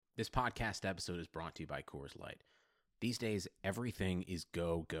This podcast episode is brought to you by Coors Light. These days, everything is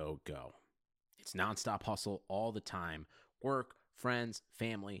go, go, go. It's nonstop hustle all the time. Work, friends,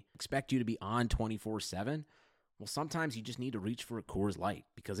 family expect you to be on 24/7. Well, sometimes you just need to reach for a Coors Light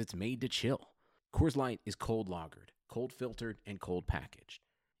because it's made to chill. Coors Light is cold lagered, cold filtered, and cold packaged.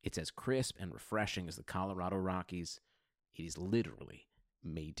 It's as crisp and refreshing as the Colorado Rockies. It is literally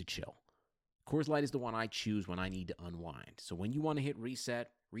made to chill. Coors Light is the one I choose when I need to unwind. So when you want to hit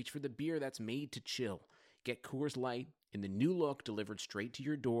reset, reach for the beer that's made to chill. Get Coors Light in the new look delivered straight to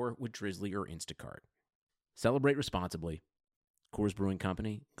your door with Drizzly or Instacart. Celebrate responsibly. Coors Brewing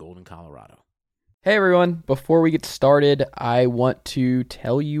Company, Golden, Colorado. Hey everyone, before we get started, I want to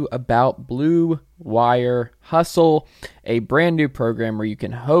tell you about Blue Wire Hustle, a brand new program where you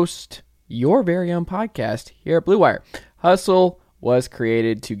can host your very own podcast here at Blue Wire. Hustle was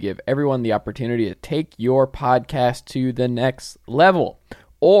created to give everyone the opportunity to take your podcast to the next level.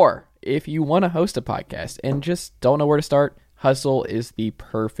 Or if you want to host a podcast and just don't know where to start, Hustle is the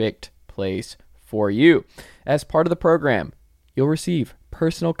perfect place for you. As part of the program, you'll receive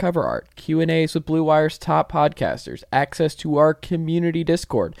personal cover art, Q&As with Blue Wire's top podcasters, access to our community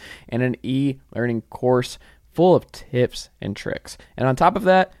Discord, and an e-learning course full of tips and tricks. And on top of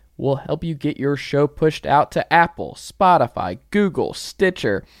that, we'll help you get your show pushed out to Apple, Spotify, Google,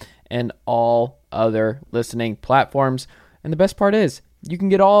 Stitcher, and all other listening platforms. And the best part is, you can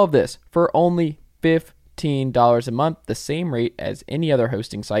get all of this for only $15 a month, the same rate as any other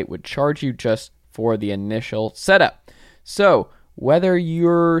hosting site would charge you just for the initial setup. So, whether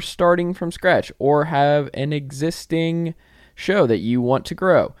you're starting from scratch or have an existing show that you want to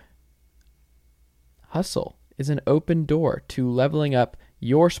grow, Hustle is an open door to leveling up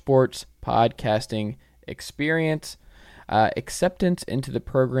your sports podcasting experience. Acceptance into the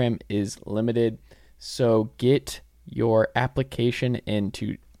program is limited, so get your application in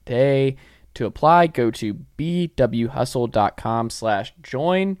today. To apply, go to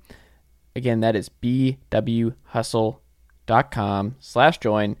bwhustle.com/join. Again, that is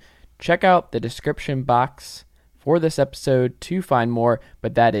bwhustle.com/join. Check out the description box for this episode to find more,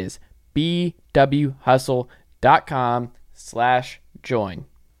 but that is bwhustle.com/join.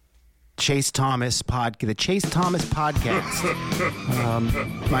 Chase Thomas the Chase Thomas podcast.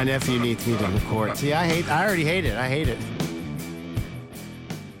 My nephew needs me to record. See, I already hate it. I hate it.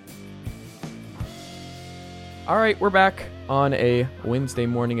 All right, we're back on a Wednesday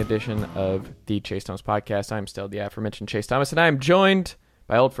morning edition of the Chase Thomas podcast. I'm still the aforementioned Chase Thomas, and I am joined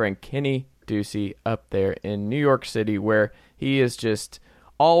by old friend Kenny Ducey up there in New York City, where he is just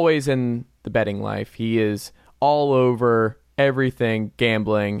always in the betting life. He is all over everything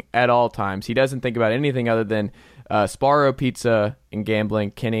gambling at all times. He doesn't think about anything other than Sparrow Pizza and gambling.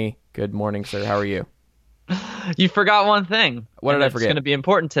 Kenny, good morning, sir. How are you? You forgot one thing. What did I forget? It's going to be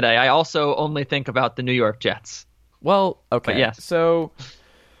important today. I also only think about the New York Jets. Well, okay. But yes. So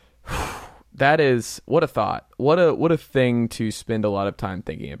that is, what a thought. What a thing to spend a lot of time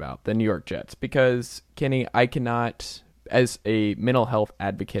thinking about, the New York Jets. Because, Kenny, I cannot, as a mental health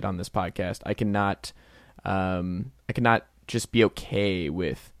advocate on this podcast, I cannot just be okay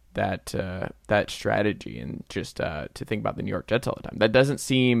with that strategy and just to think about the New York Jets all the time. That doesn't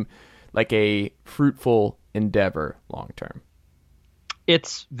seem like a fruitful endeavor long term.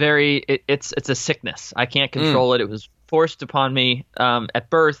 It's it's a sickness. I can't control it. It was forced upon me at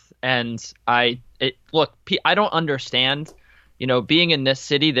birth, and I don't understand. You know, being in this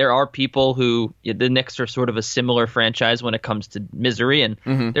city, there are people who the Knicks are sort of a similar franchise when it comes to misery, and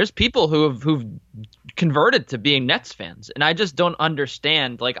there's people who've converted to being Nets fans, and I just don't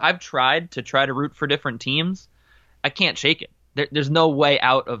understand. Like, I've tried to root for different teams. I can't shake it. There's no way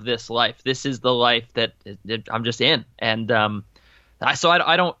out of this life. This is the life that I'm just in, and I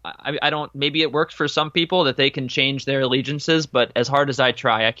don't. Maybe it works for some people that they can change their allegiances, but as hard as I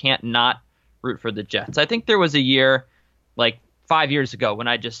try, I can't not root for the Jets. I think there was a year, like 5 years ago, when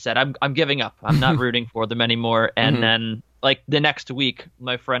I just said I'm giving up. I'm not rooting for them anymore. And then, like, the next week,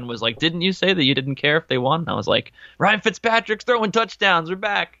 my friend was like, "Didn't you say that you didn't care if they won?" And I was like, "Ryan Fitzpatrick's throwing touchdowns. We're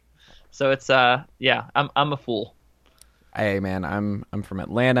back." So it's I'm a fool. Hey man, I'm from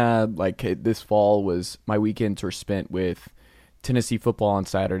Atlanta. Like, this fall my weekends were spent with Tennessee football on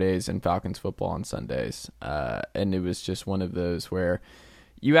Saturdays and Falcons football on Sundays. And it was just one of those where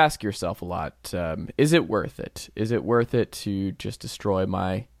you ask yourself a lot, is it worth it? Is it worth it to just destroy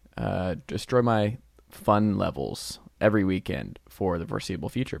my fun levels every weekend for the foreseeable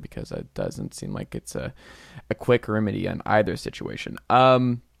future? Because it doesn't seem like it's a quick remedy on either situation.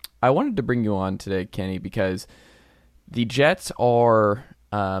 I wanted to bring you on today, Kenny, because the Jets are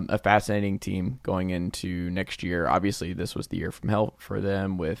a fascinating team going into next year. Obviously, this was the year from hell for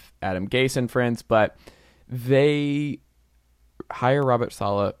them with Adam Gase and friends, but they hire Robert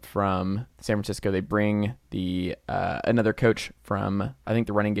Saleh from San Francisco. They bring the another coach from, I think,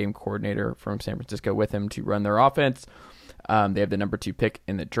 the running game coordinator from San Francisco with him to run their offense. They have the number 2 pick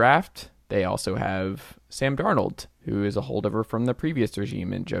in the draft. They also have Sam Darnold, who is a holdover from the previous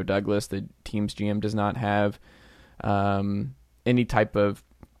regime, and Joe Douglas, the team's GM, does not have any type of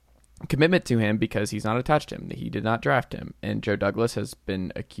commitment to him because he's not attached to him. He did not draft him. And Joe Douglas has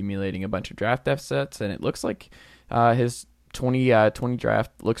been accumulating a bunch of draft assets, and it looks like his 2020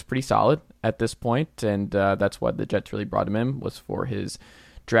 draft looks pretty solid at this point, and that's why the Jets really brought him in, was for his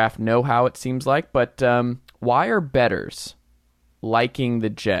draft know-how, it seems like. But why are bettors liking the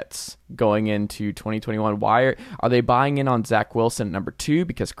Jets going into 2021? Why are they buying in on Zach Wilson at number 2?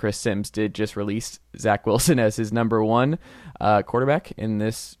 Because Chris Sims did just release Zach Wilson as his number 1 quarterback in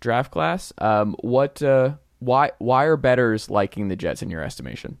this draft class. Why are bettors liking the Jets in your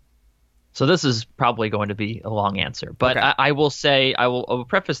estimation? So this is probably going to be a long answer, but okay. I will say, I will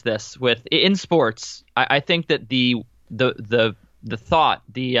preface this with, in sports, I think that the thought,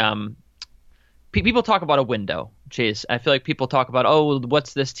 people talk about a window, Chase. I feel like people talk about, oh,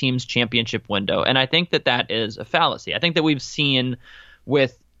 what's this team's championship window? And I think that is a fallacy. I think that we've seen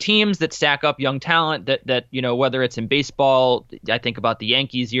with teams that stack up young talent that whether it's in baseball, I think about the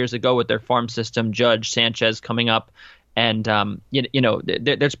Yankees years ago with their farm system, Judge, Sanchez coming up. And,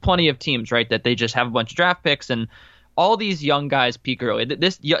 there's plenty of teams, right, that they just have a bunch of draft picks, and all these young guys peak early.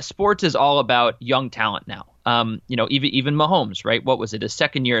 Sports is all about young talent now. Even Mahomes, right? What was it? His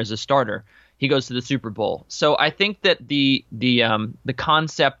second year as a starter, he goes to the Super Bowl. So I think that the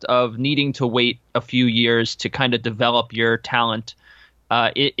concept of needing to wait a few years to kind of develop your talent,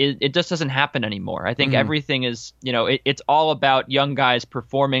 it just doesn't happen anymore. I think everything is, it's all about young guys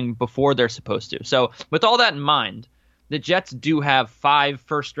performing before they're supposed to. So with all that in mind, the Jets do have 5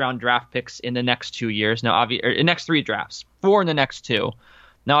 first-round draft picks in the next 2 years. Now, in next 3 drafts, 4 in the next 2.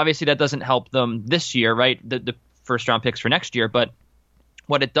 Now, obviously, that doesn't help them this year, right? The first-round picks for next year. But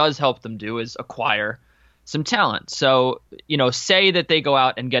what it does help them do is acquire some talent. So, say that they go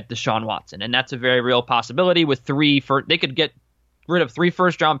out and get Deshaun Watson, and that's a very real possibility. With they could get rid of 3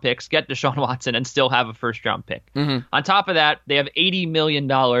 first-round picks, get Deshaun Watson, and still have a first-round pick. On top of that, they have $80 million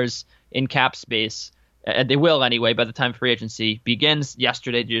in cap space. They will anyway by the time free agency begins.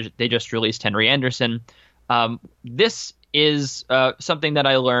 Yesterday, they just released Henry Anderson. This is something that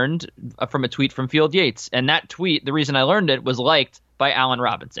I learned from a tweet from Field Yates. And that tweet, the reason I learned it, was liked by Allen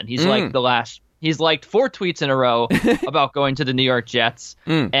Robinson. He's he's liked 4 tweets in a row about going to the New York Jets.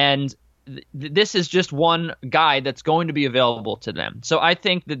 And this is just one guy that's going to be available to them. So I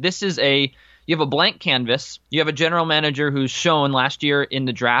think that this is you have a blank canvas. You have a general manager who's shown last year in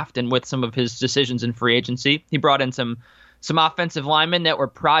the draft and with some of his decisions in free agency. He brought in some offensive linemen that were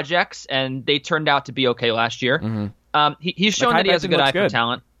projects, and they turned out to be okay last year. He's shown that he has a good eye for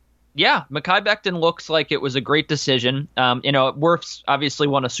talent. Yeah, Mekhi Becton looks like it was a great decision. Wirfs obviously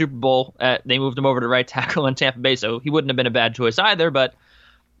won a Super Bowl. They moved him over to right tackle in Tampa Bay, so he wouldn't have been a bad choice either. But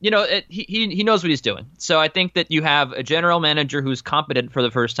he knows what he's doing. So I think that you have a general manager who's competent for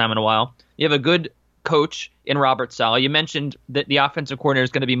the first time in a while. You have a good coach in Robert Saleh. You mentioned that the offensive coordinator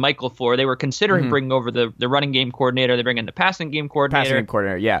is going to be Mike LaFleur. They were considering bringing over the running game coordinator. They bring in the passing game coordinator. Passing game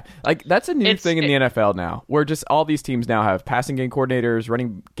coordinator, yeah. Like, that's a new thing in the NFL now, where just all these teams now have passing game coordinators,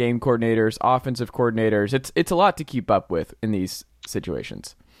 running game coordinators, offensive coordinators. It's a lot to keep up with in these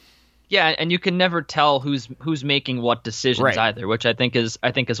situations. Yeah, and you can never tell who's making what decisions either, which I think is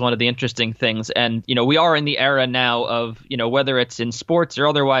one of the interesting things. And we are in the era now of whether it's in sports or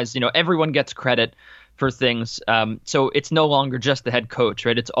otherwise, everyone gets credit for things. So it's no longer just the head coach,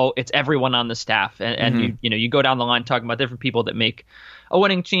 right? It's everyone on the staff, and you go down the line talking about different people that make a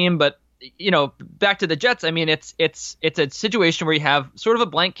winning team. But back to the Jets, I mean, it's a situation where you have sort of a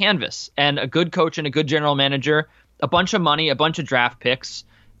blank canvas and a good coach and a good general manager, a bunch of money, a bunch of draft picks,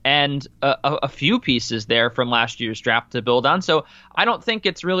 and a few pieces there from last year's draft to build on. So I don't think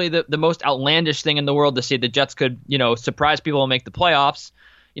it's really the most outlandish thing in the world to say the Jets could, surprise people and make the playoffs.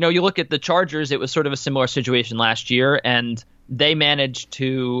 You look at the Chargers, it was sort of a similar situation last year, and they managed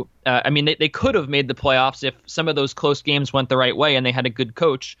to, they could have made the playoffs if some of those close games went the right way and they had a good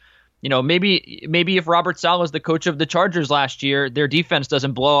coach. Maybe if Robert Saleh was the coach of the Chargers last year, their defense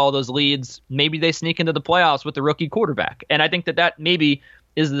doesn't blow all those leads. Maybe they sneak into the playoffs with the rookie quarterback. And I think that maybe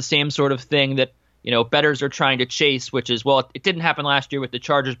is the same sort of thing that, bettors are trying to chase, which is, well, it didn't happen last year with the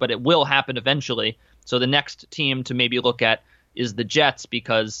Chargers, but it will happen eventually. So the next team to maybe look at is the Jets,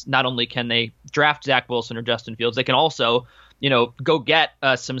 because not only can they draft Zach Wilson or Justin Fields, they can also go get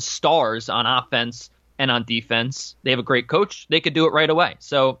some stars on offense and on defense. They have a great coach. They could do it right away.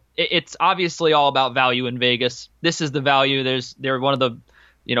 So it's obviously all about value in Vegas. This is the value. They're one of the,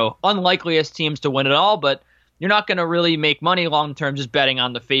 unlikeliest teams to win it all, but you're not going to really make money long term just betting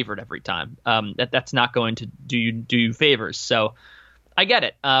on the favorite every time. That's not going to do you favors. So I get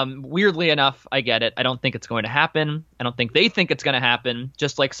it. Weirdly enough, I get it. I don't think it's going to happen. I don't think they think it's going to happen.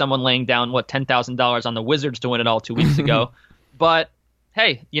 Just like someone laying down $10,000 on the Wizards to win it all 2 weeks ago. But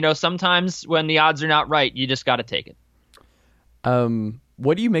hey, sometimes when the odds are not right, you just got to take it.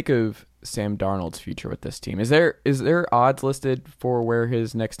 What do you make of Sam Darnold's future with this team? Is there odds listed for where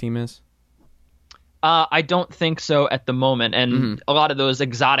his next team is? I don't think so at the moment. And a lot of those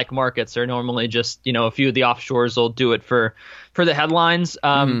exotic markets are normally just, a few of the offshores will do it for the headlines.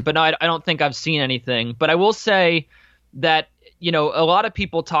 But no, I don't think I've seen anything. But I will say that, a lot of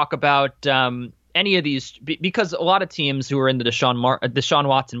people talk about any of these, because a lot of teams who are in the Deshaun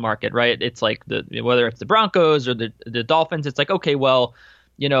Watson market, right? It's like whether it's the Broncos or the Dolphins, it's like, okay, well,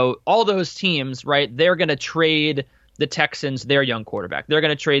 all those teams, right? They're going to trade the Texans their young quarterback. They're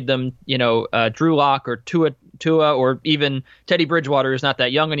going to trade them, Drew Lock or Tua, or even Teddy Bridgewater, who's not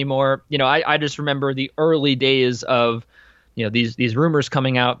that young anymore. I just remember the early days of, these rumors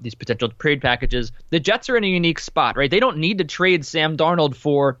coming out, these potential trade packages. The Jets are in a unique spot, right? They don't need to trade Sam Darnold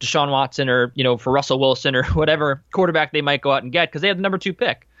for Deshaun Watson or, for Russell Wilson or whatever quarterback they might go out and get, because they have the number 2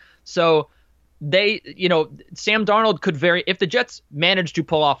 pick. So they, Sam Darnold could if the Jets managed to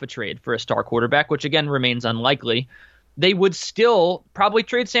pull off a trade for a star quarterback, which again remains unlikely, they would still probably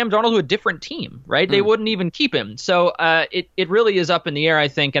trade Sam Darnold to a different team, right? They wouldn't even keep him. So it really is up in the air, I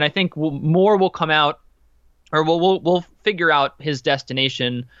think. And I think more will come out, or we'll figure out his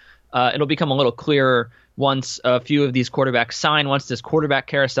destination. It'll become a little clearer once a few of these quarterbacks sign. Once this quarterback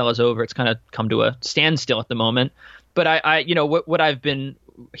carousel is over, it's kind of come to a standstill at the moment. But I what I've been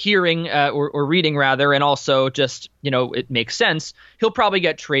hearing or reading rather, and also just, it makes sense. He'll probably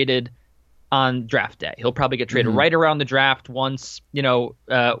get traded on draft day. He'll probably get traded right around the draft once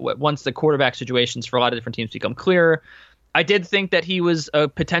the quarterback situations for a lot of different teams become clearer. I did think that he was a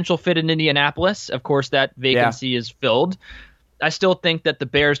potential fit in Indianapolis. Of course, that vacancy is filled. I still think that the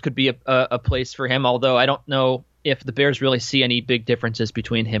Bears could be a place for him, although I don't know if the Bears really see any big differences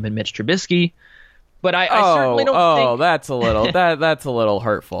between him and Mitch Trubisky. But I certainly don't think... that's a little that's a little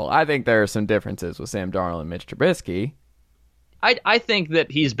hurtful. I think there are some differences with Sam Darnold and Mitch Trubisky. I think that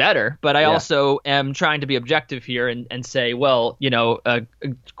he's better, but I also am trying to be objective here and say, well, a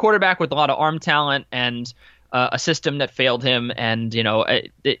quarterback with a lot of arm talent and a system that failed him, and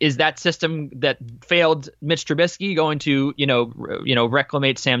is that system that failed Mitch Trubisky going to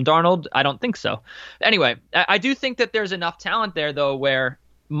reclamate Sam Darnold? I don't think so. Anyway, I do think that there's enough talent there though where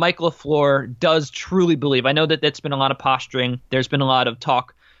Mike LaFleur does truly believe. I know that that's been a lot of posturing. There's been a lot of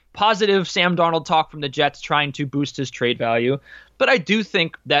talk, positive Sam Darnold talk from the Jets trying to boost his trade value. But I do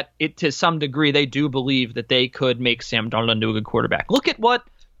think that to some degree, they do believe that they could make Sam Darnold into a good quarterback. Look at what,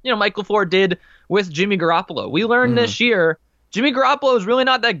 Mike LaFleur did with Jimmy Garoppolo. We learned this year, Jimmy Garoppolo is really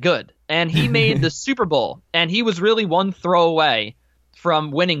not that good. And he made the Super Bowl, and he was really one throw away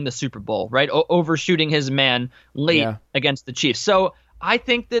from winning the Super Bowl, right? Overshooting his man late against the Chiefs. So I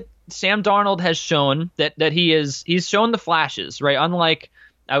think that Sam Darnold has shown that he's shown the flashes, right? Unlike,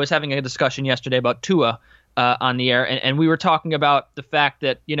 I was having a discussion yesterday about Tua on the air, and we were talking about the fact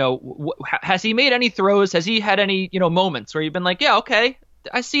that, has he made any throws? Has he had any, moments where you've been like, yeah, okay,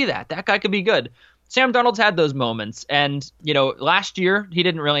 I see that guy could be good. Sam Darnold's had those moments, and, last year he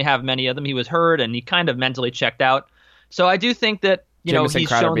didn't really have many of them. He was hurt, and he kind of mentally checked out. So I do think that, Jamison he's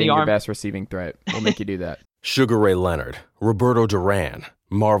Crowder shown being the arm. your best receiving threat will make you do that. Sugar Ray Leonard, Roberto Duran,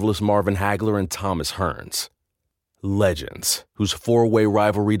 Marvelous Marvin Hagler, and Thomas Hearns. Legends, whose four-way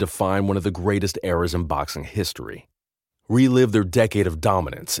rivalry defined one of the greatest eras in boxing history. Relive their decade of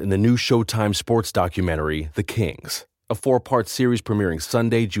dominance in the new Showtime sports documentary, The Kings, a 4-part series premiering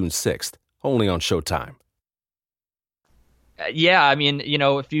Sunday, June 6th, only on Showtime. Yeah, I mean,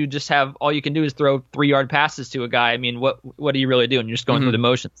 if you just have, all you can do is throw 3-yard passes to a guy, I mean, what are you really doing? You're just going through the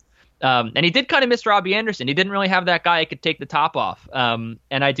motions. And he did kind of miss Robbie Anderson. He didn't really have that guy who could take the top off. And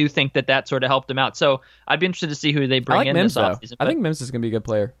I do think that sort of helped him out. So I'd be interested to see who they bring in Mims, this offseason. I think Mims is going to be a good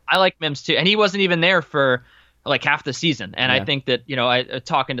player. I like Mims too. And he wasn't even there for like half the season. And I think that,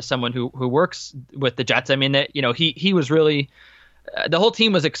 talking to someone who works with the Jets, I mean, that, he was really, the whole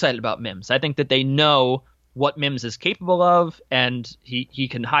team was excited about Mims. I think that they know what Mims is capable of, and he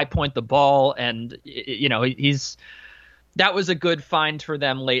can high point the ball, and that was a good find for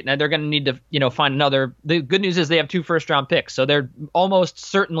them late. Now they're going to need to, find another. The good news is they have 2 first-round picks, so they're almost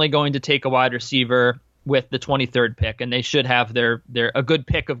certainly going to take a wide receiver with the 23rd pick, and they should have a good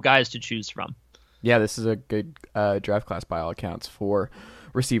pick of guys to choose from. Yeah, this is a good draft class by all accounts for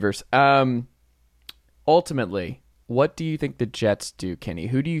receivers. Ultimately, what do you think the Jets do, Kenny?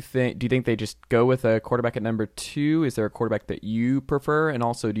 Who do you think? Do you think they just go with a quarterback at number 2? Is there a quarterback that you prefer? And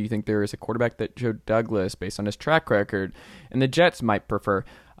also, do you think there is a quarterback that Joe Douglas, based on his track record, and the Jets might prefer?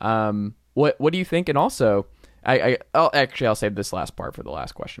 What do you think? And also, I'll save this last part for the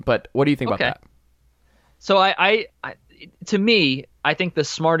last question. But what do you think about that? So to me, I think the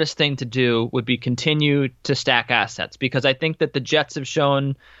smartest thing to do would be continue to stack assets, because I think that the Jets have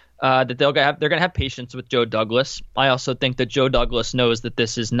shown that they're going to have patience with Joe Douglas. I also think that Joe Douglas knows that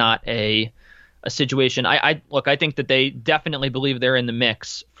this is not a situation. I think that they definitely believe they're in the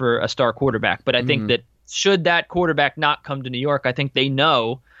mix for a star quarterback, but I think that should that quarterback not come to New York, I think they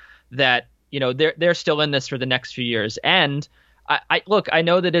know that, they're still in this for the next few years. And I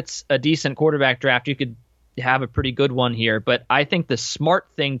know that it's a decent quarterback draft. You could have a pretty good one here, but I think the smart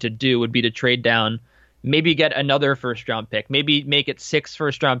thing to do would be to trade down, maybe get another first round pick, maybe make it 6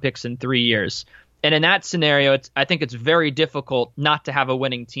 first round picks in 3 years. And in that scenario, I think it's very difficult not to have a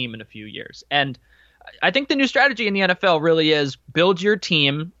winning team in a few years. And I think the new strategy in the NFL really is build your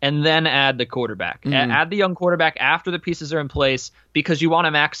team and then add the quarterback. Add the young quarterback after the pieces are in place, because you want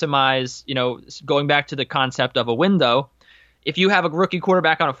to maximize, going back to the concept of a window. If you have a rookie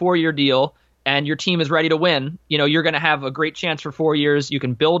quarterback on a 4-year deal and your team is ready to win, you're going to have a great chance for 4 years. You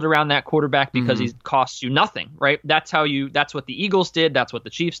can build around that quarterback because he costs you nothing, right? That's what the Eagles did. That's what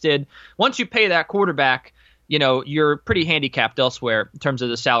the Chiefs did. Once you pay that quarterback, you're pretty handicapped elsewhere in terms of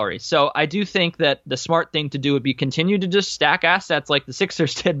the salary. So I do think that the smart thing to do would be continue to just stack assets like the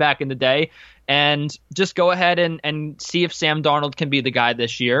Sixers did back in the day, and just go ahead and see if Sam Darnold can be the guy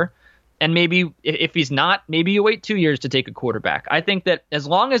this year. And maybe if he's not, maybe you wait 2 years to take a quarterback. I think that as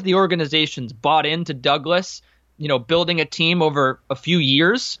long as the organization's bought into Douglas, building a team over a few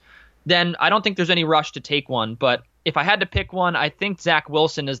years, then I don't think there's any rush to take one. But if I had to pick one, I think Zach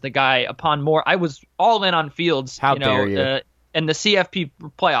Wilson is the guy. Upon more, I was all in on Fields. How dare you? In the CFP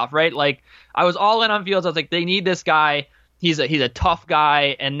playoff, right? Like, I was all in on Fields. I was like, they need this guy. He's a tough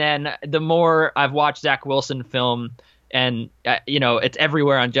guy. And then the more I've watched Zach Wilson film, and it's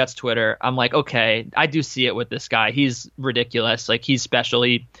everywhere on Jets Twitter, I'm like, okay, I do see it with this guy. He's ridiculous. Like, he's special.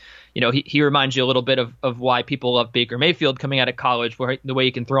 He reminds you a little bit of why people love Baker Mayfield coming out of college, where the way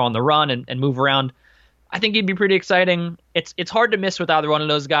he can throw on the run and move around. I think he'd be pretty exciting. It's hard to miss with either one of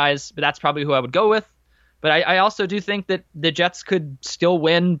those guys, but that's probably who I would go with. But I also do think that the Jets could still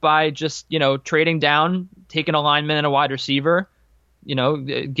win by just, trading down, taking a lineman and a wide receiver,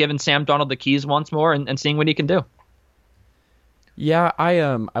 giving Sam Darnold the keys once more and seeing what he can do. Yeah,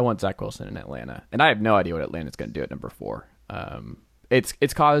 I want Zach Wilson in Atlanta, and I have no idea what Atlanta's going to do at number 4.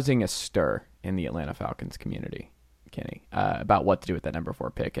 It's causing a stir in the Atlanta Falcons community, Kenny, about what to do with that number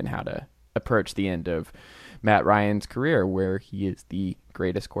 4 pick and how to approach the end of Matt Ryan's career, where he is the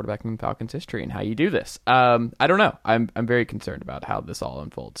greatest quarterback in Falcons history, and how you do this. I don't know. I'm very concerned about how this all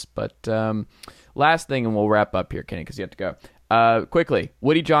unfolds. But last thing, and we'll wrap up here, Kenny, because you have to go. Quickly,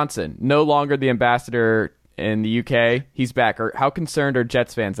 Woody Johnson, no longer the ambassador in the UK. He's back. How concerned are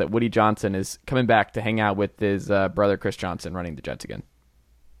Jets fans that Woody Johnson is coming back to hang out with his brother Chris Johnson running the Jets again?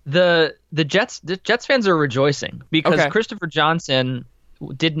 The Jets fans are rejoicing, because Christopher Johnson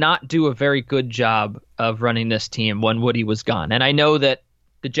did not do a very good job of running this team when Woody was gone. And I know that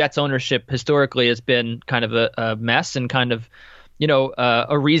the Jets ownership historically has been kind of a mess and kind of,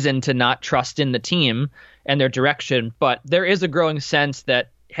 a reason to not trust in the team and their direction. But there is a growing sense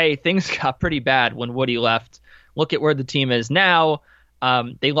that, hey, things got pretty bad when Woody left. Look at where the team is now.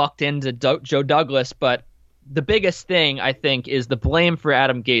 They locked into Joe Douglas, but the biggest thing, I think, is the blame for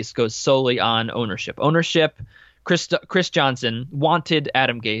Adam Gase goes solely on ownership. Chris Johnson wanted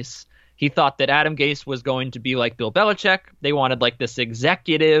Adam Gase. He thought that Adam Gase was going to be like Bill Belichick. They wanted like this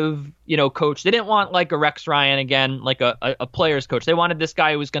executive, coach. They didn't want like a Rex Ryan again, like a player's coach. They wanted this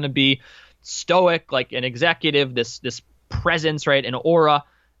guy who was going to be stoic, like an executive, this presence, right, an aura.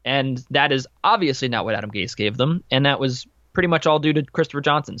 And that is obviously not what Adam Gase gave them. And that was pretty much all due to Christopher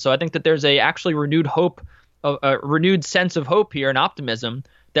Johnson. So I think that there's actually renewed hope, a renewed sense of hope here and optimism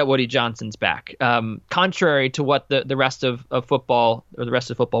that Woody Johnson's back. Contrary to what the rest of football, or the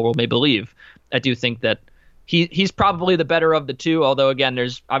rest of the football world may believe, I do think that he's probably the better of the two, although, again,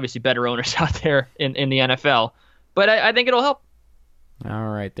 there's obviously better owners out there in the NFL. But I think it'll help. All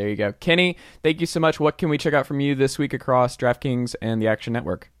right, there you go. Kenny, thank you so much. What can we check out from you this week across DraftKings and the Action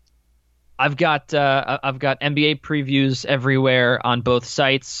Network? I've got NBA previews everywhere on both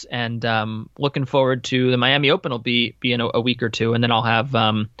sites, and looking forward to the Miami Open. Will be in a week or two, and then I'll have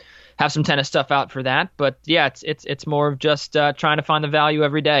have some tennis stuff out for that. But yeah, it's more of just trying to find the value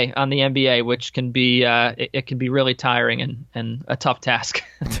every day on the NBA, which can be it can be really tiring and a tough task.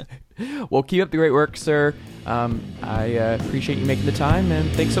 Well, keep up the great work, sir. I appreciate you making the time, and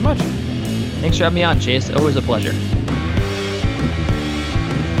thanks so much. Thanks for having me on, Chase. Always a pleasure.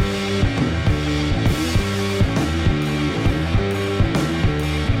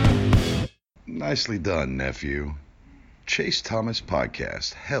 Nicely done, nephew. Chase Thomas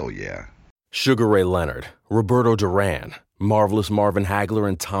Podcast. Hell yeah. Sugar Ray Leonard, Roberto Duran, Marvelous Marvin Hagler,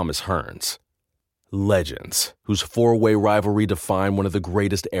 and Thomas Hearns. Legends, whose four-way rivalry defined one of the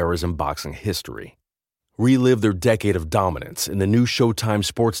greatest eras in boxing history. Relive their decade of dominance in the new Showtime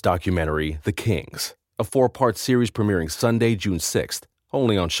sports documentary, The Kings, a 4-part series premiering Sunday, June 6th,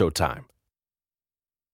 only on Showtime.